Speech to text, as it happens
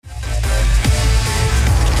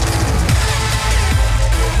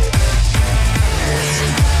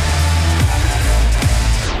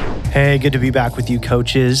Hey, good to be back with you,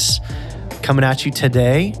 coaches. Coming at you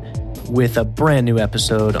today with a brand new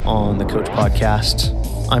episode on the Coach Podcast.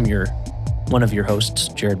 I'm one of your hosts,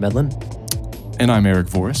 Jared Medlin. And I'm Eric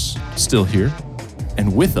Voris, still here.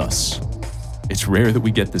 And with us, it's rare that we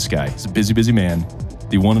get this guy. He's a busy, busy man.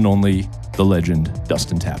 The one and only, the legend,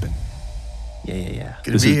 Dustin Tappan. Yeah.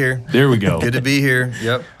 Good to be here. There we go. Good to be here.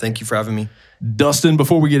 Yep. Thank you for having me. Dustin,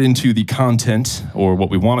 before we get into the content or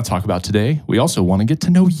what we want to talk about today, we also want to get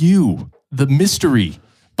to know you, the mystery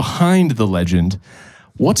behind the legend.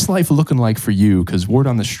 What's life looking like for you? Because word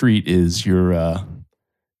on the street is your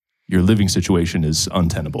living situation is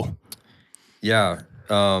untenable. Yeah.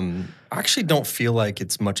 I actually don't feel like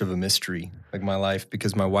it's much of a mystery, like my life,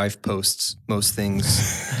 because my wife posts most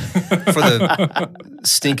things for the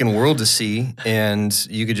stinking world to see, and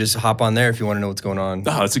you could just hop on there if you want to know what's going on.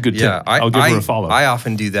 Oh, that's a good tip. I'll give her a follow. I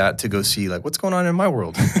often do that to go see like what's going on in my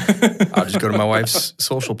world. I'll just go to my wife's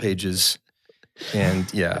social pages,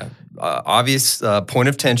 and obvious point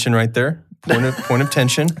of tension right there. Point of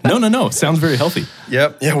tension. No. Sounds very healthy.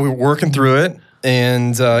 Yep. Yeah, we're working through it.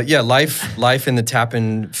 And life in the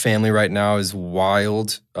Tappan family right now is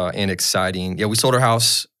wild and exciting. Yeah, we sold our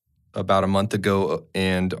house about a month ago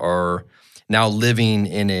and are now living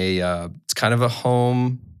in it's kind of a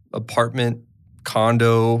home, apartment,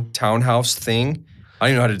 condo, townhouse thing. I don't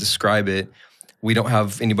even know how to describe it. We don't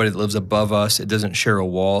have anybody that lives above us. It doesn't share a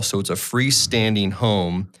wall, so it's a freestanding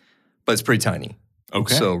home, but it's pretty tiny.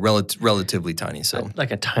 Okay. So relatively tiny. So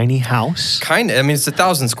Like a tiny house? Kind of. I mean, it's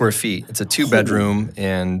 1,000 square feet. It's a 2-bedroom.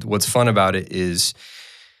 And what's fun about it is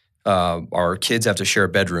our kids have to share a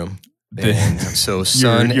bedroom. And so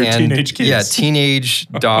son your and teenage kids. Yeah, teenage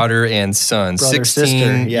daughter and son. Brother,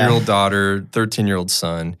 16-year-old daughter, 13-year-old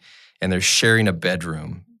son. And they're sharing a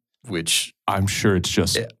bedroom, which I'm sure it's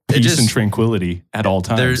just peace and tranquility at all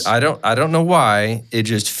times. I don't know why. It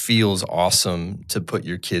just feels awesome to put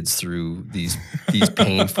your kids through these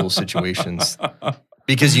painful situations.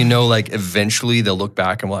 Because like eventually they'll look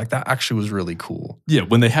back and be like, that actually was really cool. Yeah,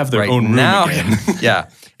 when they have their own room now, again. Yeah.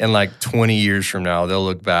 And like 20 years from now, they'll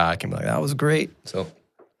look back and be like, that was great. So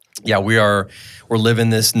yeah, we're living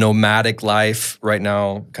this nomadic life right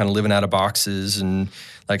now, kind of living out of boxes and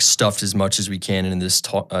like stuffed as much as we can in this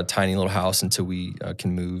tiny little house until we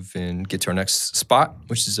can move and get to our next spot,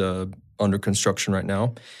 which is under construction right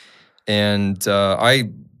now. And I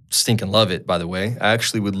stinking love it, by the way. I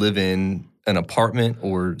actually would live in an apartment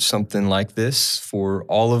or something like this for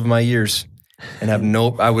all of my years and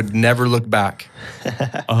I would never look back.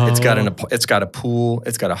 It's got a pool,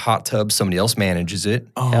 it's got a hot tub, somebody else manages it.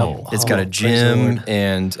 It's got a gym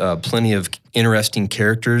and plenty of interesting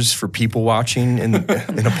characters for people watching in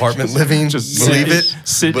apartment living. Just believe it.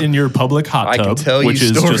 Sit in your public hot tub, I can tell which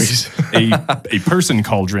you is stories. just a person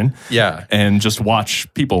cauldron. Yeah. And just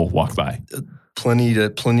watch people walk by. Plenty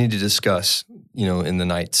to discuss, in the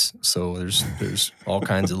nights. So there's all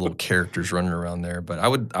kinds of little characters running around there. But I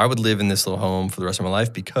would live in this little home for the rest of my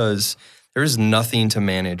life because there is nothing to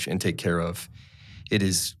manage and take care of. It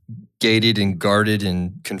is gated and guarded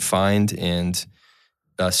and confined and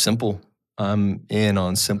simple. I'm in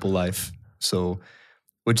on simple life. So,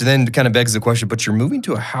 which then kind of begs the question, but you're moving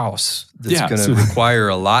to a house that's going to require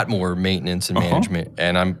a lot more maintenance and management.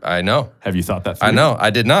 And I know. Have you thought that through? I know. I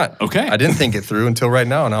did not. Okay. I didn't think it through until right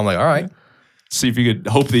now. And I'm like, all right. See if you could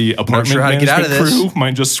hope the apartment sure how to get out of management this. crew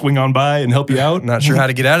might just swing on by and help you out. Not sure how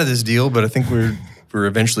to get out of this deal, but I think we're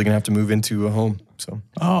eventually going to have to move into a home. So,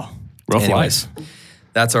 rough life.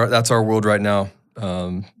 That's our world right now.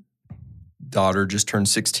 Daughter just turned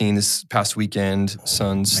 16 this past weekend.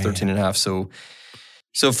 Son's 13 and a half. So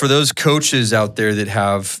for those coaches out there that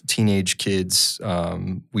have teenage kids,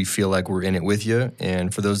 we feel like we're in it with you.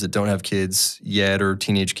 And for those that don't have kids yet or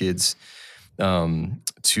teenage kids,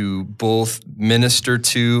 to both minister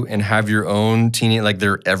to and have your own teenage, like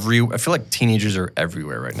I feel like teenagers are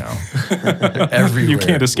everywhere right now. They're everywhere. You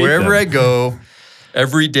can't escape Wherever them. I go,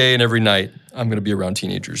 every day and every night, I'm going to be around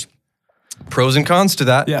teenagers. Pros and cons to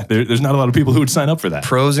that. Yeah, there's not a lot of people who would sign up for that.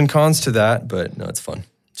 Pros and cons to that, but no, it's fun.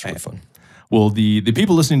 It's really fun. Well, the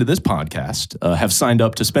people listening to this podcast have signed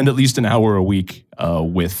up to spend at least an hour a week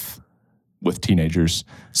with teenagers.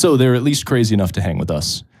 So they're at least crazy enough to hang with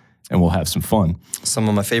us, and we'll have some fun. Some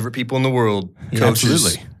of my favorite people in the world, Yeah, coaches.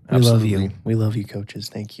 Absolutely. We love you. We love you, coaches.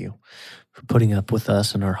 Thank you for putting up with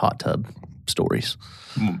us and our hot tub stories.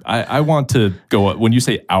 I want to go, when you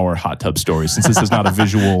say our hot tub stories, since this is not a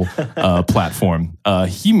visual platform,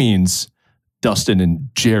 he means Dustin and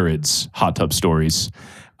Jared's hot tub stories.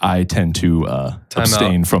 I tend to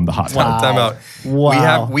abstain from the hot tub. Wow. Time out.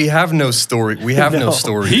 Wow. We have no story. We have no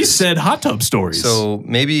stories. He said hot tub stories. So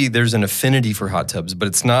maybe there's an affinity for hot tubs, but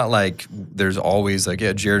it's not like there's always like,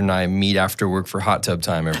 yeah, Jared and I meet after work for hot tub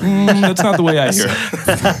time every week. That's not the way I hear it.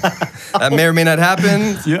 That may or may not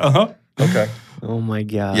happen. Yeah, uh-huh. Okay. Oh my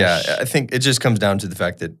gosh. Yeah, I think it just comes down to the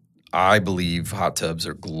fact that I believe hot tubs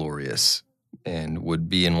are glorious and would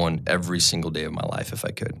be in one every single day of my life if I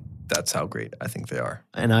could. That's how great I think they are.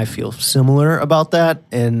 And I feel similar about that.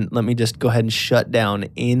 And let me just go ahead and shut down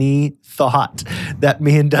any thought that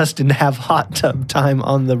me and Dustin have hot tub time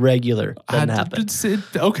on the regular. Doesn't happen.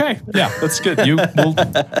 Okay, yeah, that's good.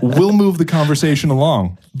 We'll move the conversation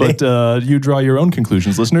along, but you draw your own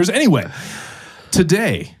conclusions, listeners. Anyway,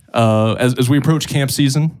 today, as we approach camp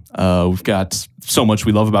season, we've got so much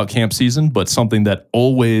we love about camp season, but something that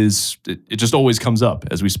it just always comes up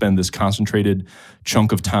as we spend this concentrated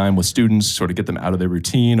chunk of time with students, sort of get them out of their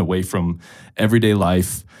routine, away from everyday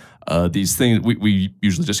life. These things, we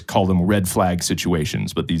usually just call them red flag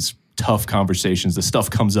situations, but these tough conversations, the stuff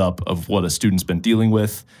comes up of what a student's been dealing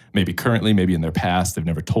with, maybe currently, maybe in their past, they've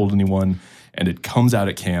never told anyone, and it comes out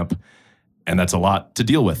at camp. And that's a lot to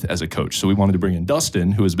deal with as a coach. So we wanted to bring in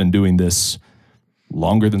Dustin, who has been doing this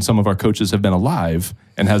longer than some of our coaches have been alive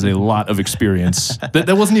and has a lot of experience.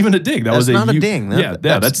 That wasn't even a dig. That's not a ding.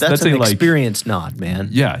 That's an a experience nod, man.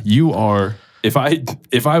 Yeah, you are. If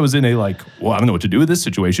I was in a I don't know what to do with this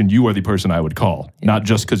situation, you are the person I would call. Yeah. Not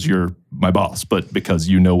just because you're my boss, but because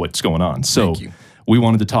you know what's going on. So Thank you. We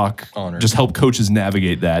wanted to talk, Honored. just help coaches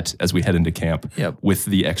navigate that as we head into camp Yep. with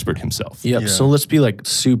the expert himself. Yep. Yeah. So let's be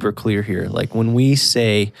super clear here. Like when we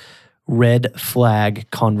say red flag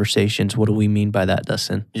conversations, what do we mean by that,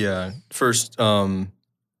 Dustin? Yeah. First,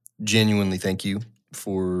 genuinely thank you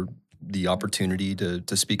for the opportunity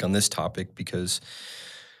to speak on this topic because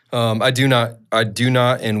I do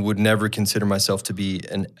not and would never consider myself to be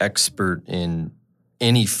an expert in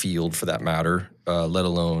any field for that matter, let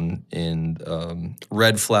alone in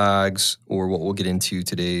red flags or what we'll get into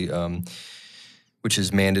today, which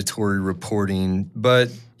is mandatory reporting. But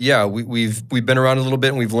yeah, we've been around a little bit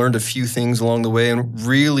and we've learned a few things along the way. And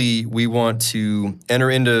really, we want to enter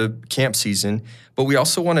into camp season, but we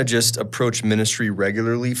also want to just approach ministry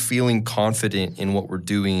regularly, feeling confident in what we're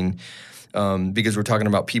doing, because we're talking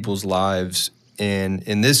about people's lives. And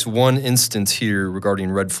in this one instance here regarding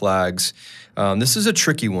red flags, this is a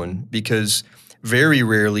tricky one because very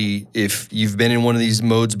rarely, if you've been in one of these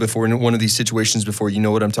modes before, in one of these situations before, you know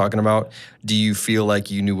what I'm talking about, do you feel like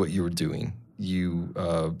you knew what you were doing? You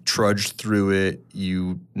trudged through it,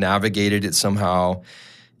 you navigated it somehow,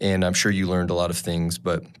 and I'm sure you learned a lot of things,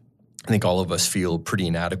 but I think all of us feel pretty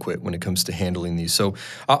inadequate when it comes to handling these. So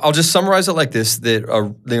I'll just summarize it like this,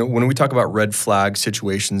 that when we talk about red flag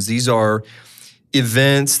situations, these are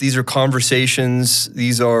events, these are conversations,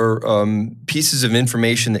 these are pieces of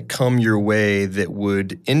information that come your way that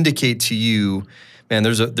would indicate to you, man,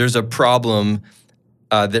 there's a problem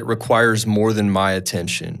that requires more than my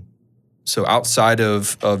attention. So outside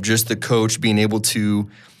of just the coach being able to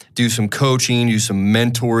do some coaching, do some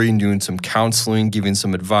mentoring, doing some counseling, giving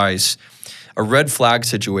some advice, a red flag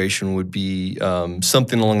situation would be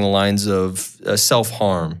something along the lines of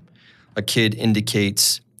self-harm. A kid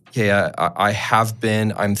indicates, hey,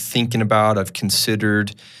 I'm thinking about, I've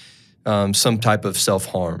considered some type of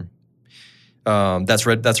self-harm. That's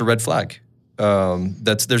a red flag.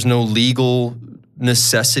 There's no legal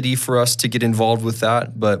necessity for us to get involved with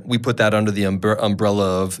that, but we put that under the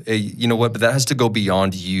umbrella of, hey, you know what, but that has to go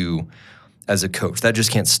beyond you as a coach. That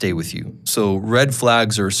just can't stay with you. So red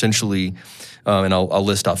flags are essentially, and I'll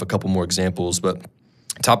list off a couple more examples, but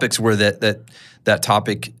topics where that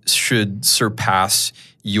topic should surpass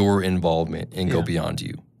your involvement and go beyond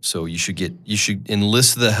you. So you should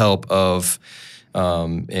enlist the help of,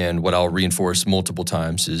 and what I'll reinforce multiple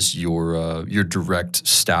times is your direct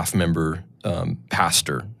staff member,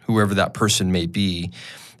 pastor, whoever that person may be,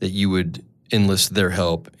 that you would enlist their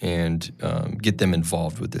help and get them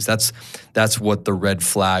involved with this. That's what the red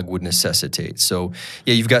flag would necessitate. So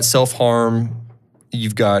yeah, you've got self-harm,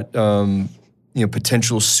 you've got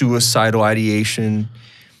potential suicidal ideation,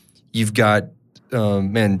 you've got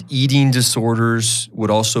eating disorders would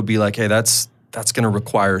also be like, hey, that's going to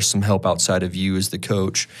require some help outside of you as the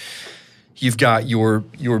coach. You've got your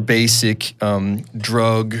basic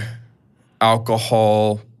drug,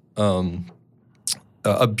 alcohol,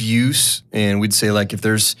 abuse, and we'd say like if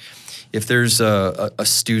there's a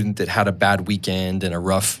student that had a bad weekend and a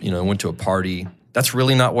rough, went to a party, that's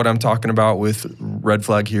really not what I'm talking about with red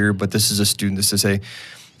flag here. But this is a student that says, hey,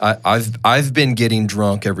 I've been getting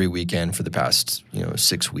drunk every weekend for the past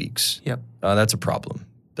 6 weeks. Yep. That's a problem.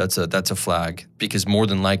 That's a flag, because more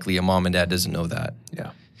than likely a mom and dad doesn't know that.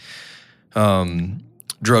 Yeah.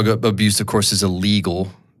 Drug abuse, of course, is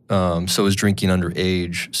illegal. So is drinking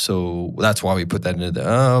underage. So that's why we put that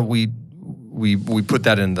into we put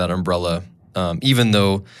that in that umbrella. Even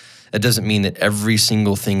though it doesn't mean that every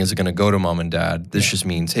single thing is going to go to mom and dad. This just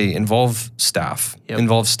means, hey, involve staff. Yep.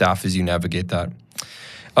 Involve staff as you navigate that.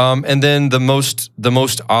 And then the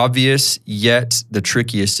most obvious yet the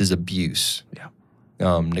trickiest is abuse. Yeah.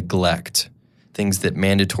 Neglect, things that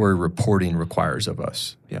mandatory reporting requires of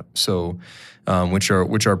us. Yep. So, which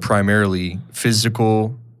are primarily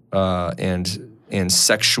physical and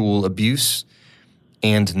sexual abuse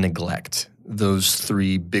and neglect. Those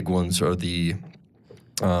three big ones are the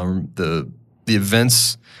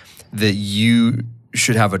events that you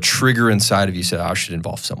should have a trigger inside of you. Say, I should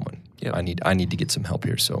involve someone. Yep. I need to get some help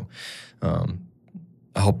here. So,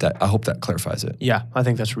 I hope that clarifies it. Yeah, I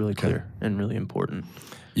think that's really clear and really important.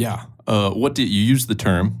 Yeah. What did you use the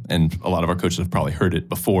term, and a lot of our coaches have probably heard it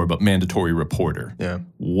before, but mandatory reporter. Yeah.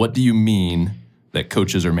 What do you mean that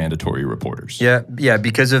coaches are mandatory reporters? Yeah,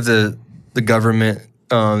 because of the government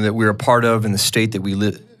that we're a part of and the state that we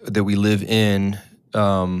live in,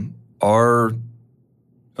 our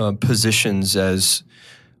positions as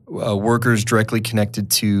workers directly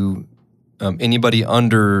connected to anybody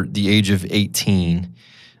under the age of 18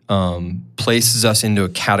 places us into a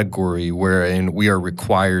category wherein we are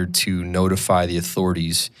required to notify the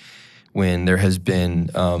authorities when there has been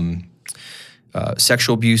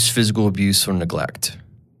sexual abuse, physical abuse, or neglect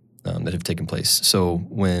that have taken place. So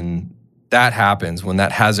when that happens, when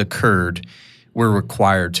that has occurred, we're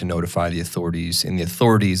required to notify the authorities, and the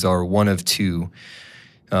authorities are one of two.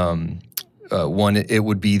 One, it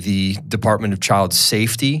would be the Department of Child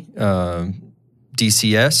Safety,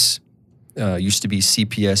 DCS. Used to be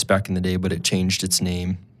CPS back in the day, but it changed its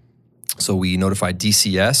name. So we notify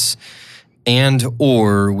DCS, and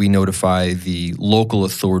or we notify the local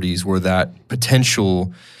authorities where that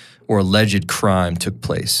potential or alleged crime took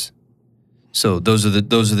place. So those are the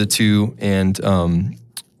two, and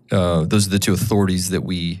those are the two authorities that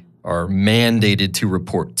we are mandated to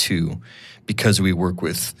report to, because we work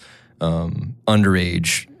with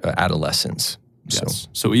underage adolescents. Yes.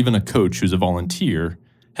 So even a coach who's a volunteer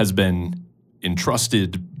has been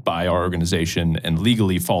entrusted by our organization and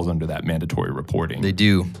legally falls under that mandatory reporting. They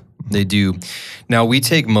do. Now, we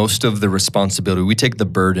take most of the responsibility. We take the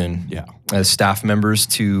burden as staff members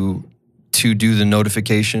to do the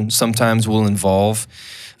notification. Sometimes we'll involve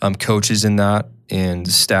coaches in that, and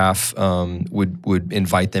staff would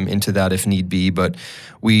invite them into that if need be. But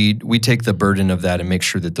we take the burden of that and make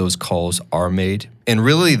sure that those calls are made. And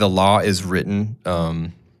really, the law is written.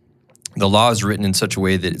 The law is written in such a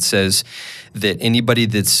way that it says that anybody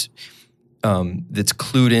that's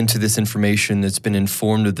clued into this information, that's been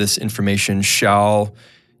informed of this information, shall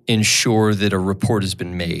ensure that a report has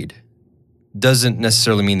been made. Doesn't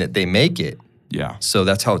necessarily mean that they make it. Yeah. So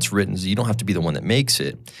that's how it's written. So you don't have to be the one that makes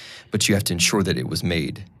it, but you have to ensure that it was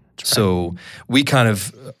made. Right. So we kind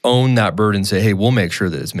of own that burden and say, hey, we'll make sure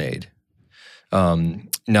that it's made.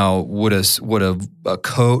 Now, would a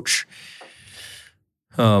coach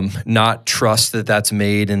not trust that that's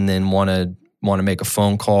made and then want to make a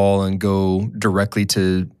phone call and go directly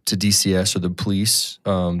to DCS or the police?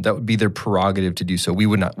 That would be their prerogative to do so.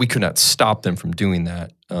 We could not stop them from doing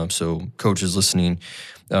that. So coaches listening,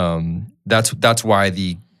 that's why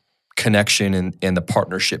the connection and the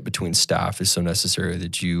partnership between staff is so necessary,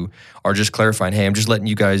 that you are just clarifying, hey, I'm just letting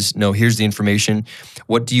you guys know, here's the information.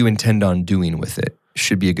 What do you intend on doing with it?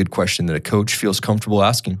 Should be a good question that a coach feels comfortable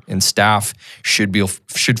asking, and staff should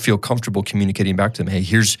feel comfortable communicating back to them. Hey,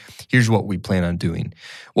 here's what we plan on doing.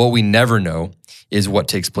 What we never know is what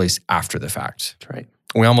takes place after the fact. That's right.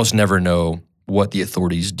 We almost never know what the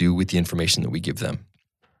authorities do with the information that we give them.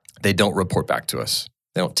 They don't report back to us.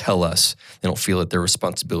 They don't tell us. They don't feel it their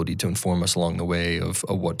responsibility to inform us along the way of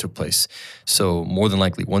what took place. So more than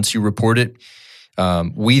likely, once you report it,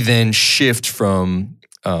 we then shift from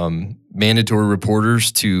mandatory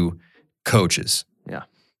reporters to coaches. Yeah.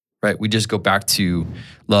 Right? We just go back to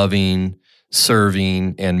loving,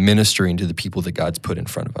 serving, and ministering to the people that God's put in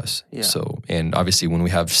front of us. Yeah. So, and obviously when we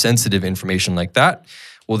have sensitive information like that,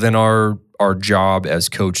 well, then our job as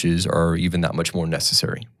coaches are even that much more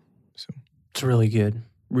necessary. So it's really good,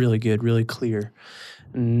 really clear.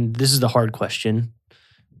 And this is the hard question,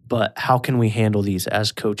 but how can we handle these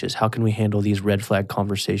as coaches? How can we handle these red flag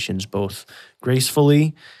conversations both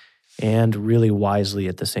gracefully and really wisely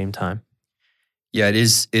at the same time? Yeah, it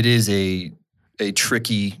is a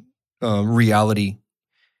tricky reality.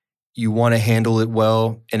 You want to handle it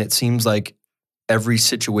well, and it seems like every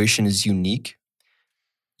situation is unique.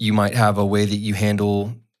 you might have a way that you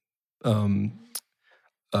handle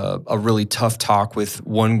a really tough talk with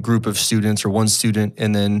one group of students or one student,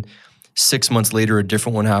 and then 6 months later, a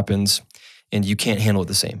different one happens, and you can't handle it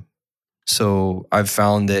the same. So I've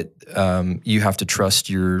found that you have to trust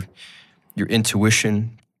your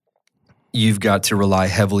intuition. You've got to rely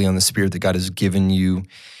heavily on the Spirit that God has given you.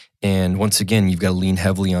 And once again, you've got to lean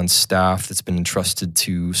heavily on staff that's been entrusted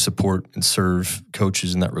to support and serve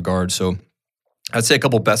coaches in that regard. So I'd say a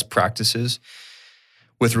couple best practices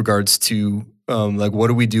with regards to like, what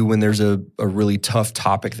do we do when there's a really tough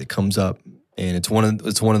topic that comes up? And it's one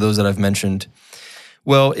of those that I've mentioned.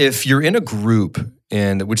 Well, if you're in a group,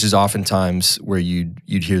 and which is oftentimes where you'd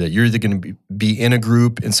hear that, you're either going to be in a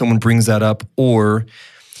group and someone brings that up, or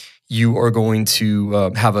you are going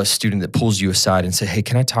to have a student that pulls you aside and say, hey,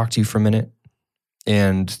 can I talk to you for a minute?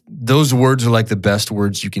 And those words are like the best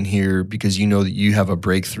words you can hear, because you know that you have a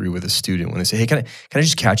breakthrough with a student when they say, hey, can I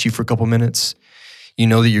just catch you for a couple minutes? You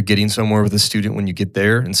know that you're getting somewhere with a student when you get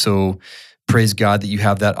there. And so praise God that you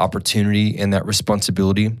have that opportunity and that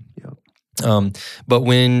responsibility. Yep. But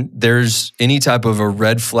when there's any type of a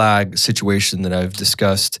red flag situation that I've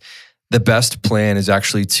discussed, the best plan is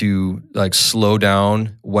actually to like slow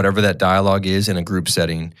down whatever that dialogue is in a group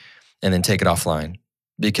setting and then take it offline,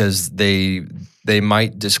 because they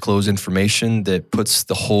might disclose information that puts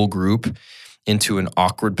the whole group into an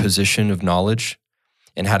awkward position of knowledge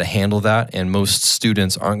and how to handle that. And most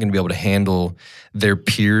students aren't going to be able to handle their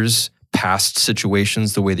peers' past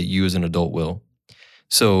situations the way that you as an adult will.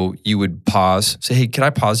 So you would pause, say, hey, can I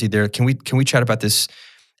pause you there? Can we chat about this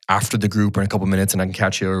after the group or in a couple minutes, and I can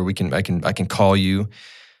catch you, or I can call you.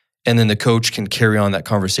 And then the coach can carry on that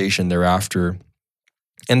conversation thereafter.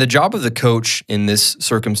 And the job of the coach in this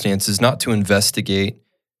circumstance is not to investigate,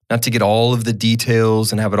 not to get all of the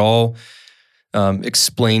details and have it all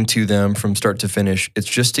explained to them from start to finish. It's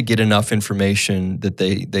just to get enough information that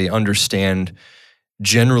they understand,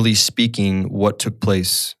 generally speaking, what took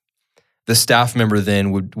place. The staff member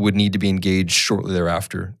then would need to be engaged shortly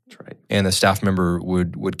thereafter. That's right. And the staff member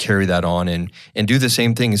would carry that on and do the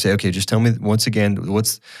same thing and say, okay, just tell me once again,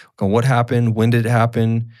 what happened? When did it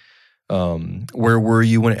happen? Where were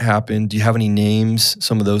you when it happened? Do you have any names?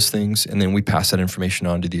 Some of those things. And then we pass that information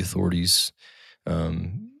on to the authorities,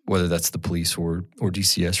 whether that's the police or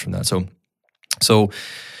DCS from that. So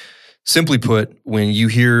simply put, when you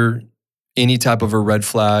hear any type of a red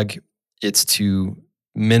flag, it's to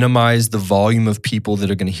minimize the volume of people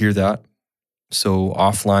that are going to hear that. So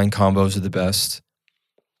offline combos are the best.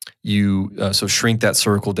 So shrink that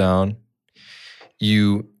circle down.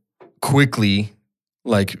 You quickly,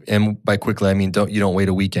 and by quickly I mean you don't wait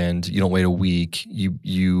a weekend, you don't wait a week.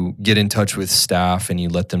 You get in touch with staff and you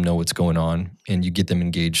let them know what's going on, and you get them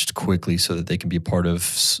engaged quickly so that they can be a part of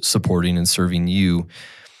supporting and serving you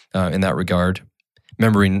in that regard.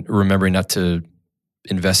 Remembering not to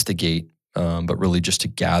investigate, but really just to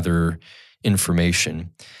gather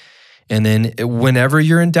information. And then whenever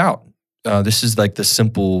you're in doubt, this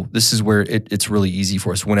is where it's really easy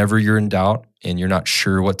for us. Whenever you're in doubt and you're not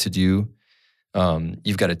sure what to do,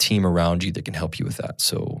 you've got a team around you that can help you with that.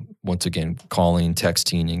 So once again, calling,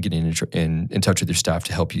 texting, and getting in touch with your staff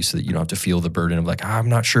to help you so that you don't have to feel the burden of like, I'm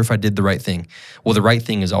not sure if I did the right thing. Well, the right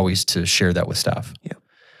thing is always to share that with staff. Yeah.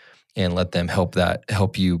 And let them help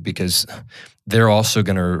you, because they're also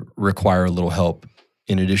going to require a little help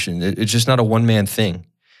in addition. It's just not a one-man thing.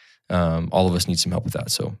 All of us need some help with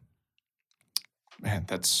that. So, man,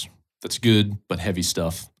 that's good but heavy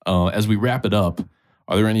stuff. As we wrap it up,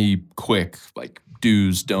 are there any quick like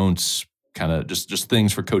do's, don'ts, kind of just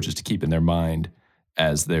things for coaches to keep in their mind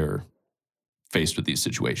as they're faced with these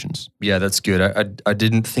situations? Yeah, that's good. I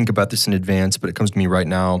didn't think about this in advance, but it comes to me right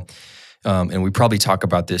now. And we probably talk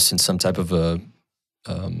about this in some type of a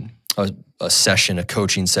session, a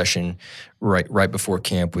coaching session, right before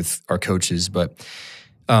camp with our coaches. But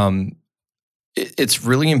it's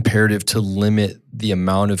really imperative to limit the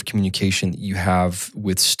amount of communication that you have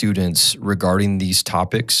with students regarding these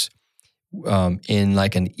topics in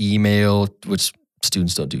like an email, which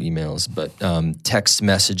students don't do emails, but text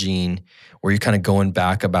messaging, where you're kind of going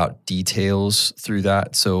back about details through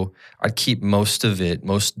that. So I'd keep most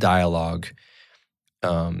dialogue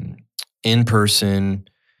in person,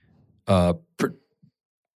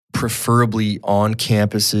 preferably on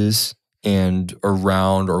campuses and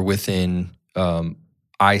around or within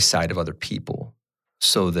eyesight of other people,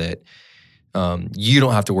 so that you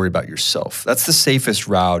don't have to worry about yourself. That's the safest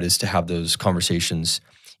route, is to have those conversations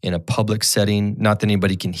in a public setting. Not that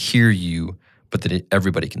anybody can hear you, but that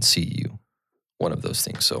everybody can see you. One of those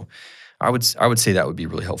things. So I would say that would be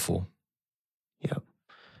really helpful. Yeah.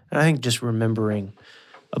 And I think just remembering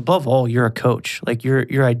above all, you're a coach. Like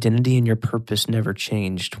your identity and your purpose never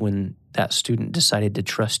changed when that student decided to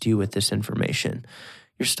trust you with this information.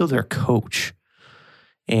 You're still their coach.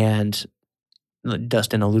 And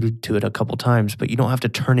Dustin alluded to it a couple times, but you don't have to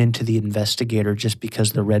turn into the investigator just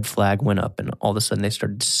because the red flag went up and all of a sudden they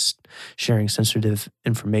started sharing sensitive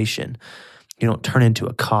information. You don't turn into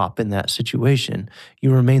a cop in that situation.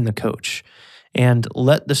 You remain the coach. And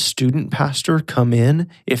let the student pastor come in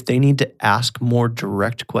if they need to ask more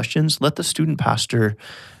direct questions. Let the student pastor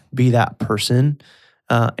be that person,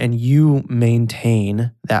 and you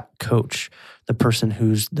maintain that coach, the person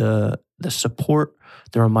who's the support,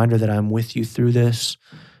 the reminder that I'm with you through this,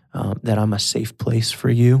 that I'm a safe place for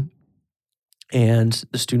you. And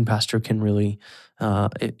the student pastor can really,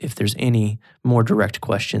 if there's any more direct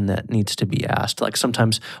question that needs to be asked, like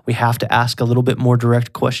sometimes we have to ask a little bit more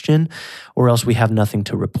direct question or else we have nothing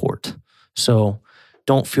to report. So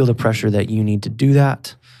don't feel the pressure that you need to do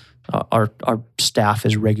that. Our staff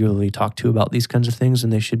is regularly talked to about these kinds of things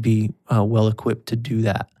and they should be well equipped to do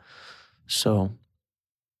that. So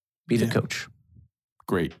be the coach.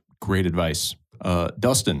 Great advice.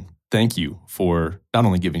 Dustin, thank you for not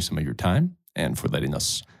only giving some of your time and for letting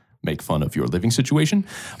us make fun of your living situation,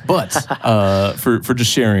 but for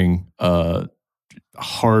just sharing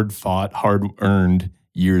hard-fought, hard-earned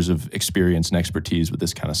years of experience and expertise with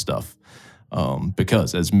this kind of stuff.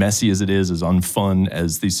 Because as messy as it is, as unfun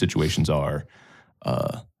as these situations are,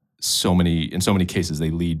 in so many cases, they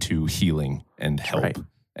lead to healing and help. Right.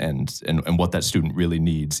 And what that student really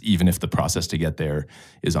needs, even if the process to get there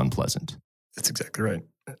is unpleasant. That's exactly right.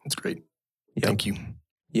 That's great. Yep. Thank you.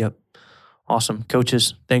 Yep. Awesome.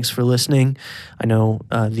 Coaches, thanks for listening. I know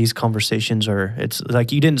these conversations it's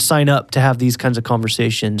like you didn't sign up to have these kinds of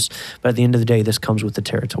conversations, but at the end of the day, this comes with the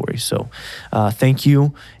territory. So thank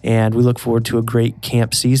you, and we look forward to a great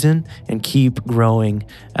camp season and keep growing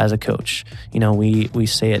as a coach. You know, we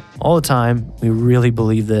say it all the time. We really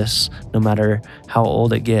believe this, no matter how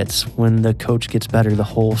old it gets. When the coach gets better, the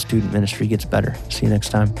whole student ministry gets better. See you next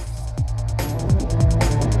time.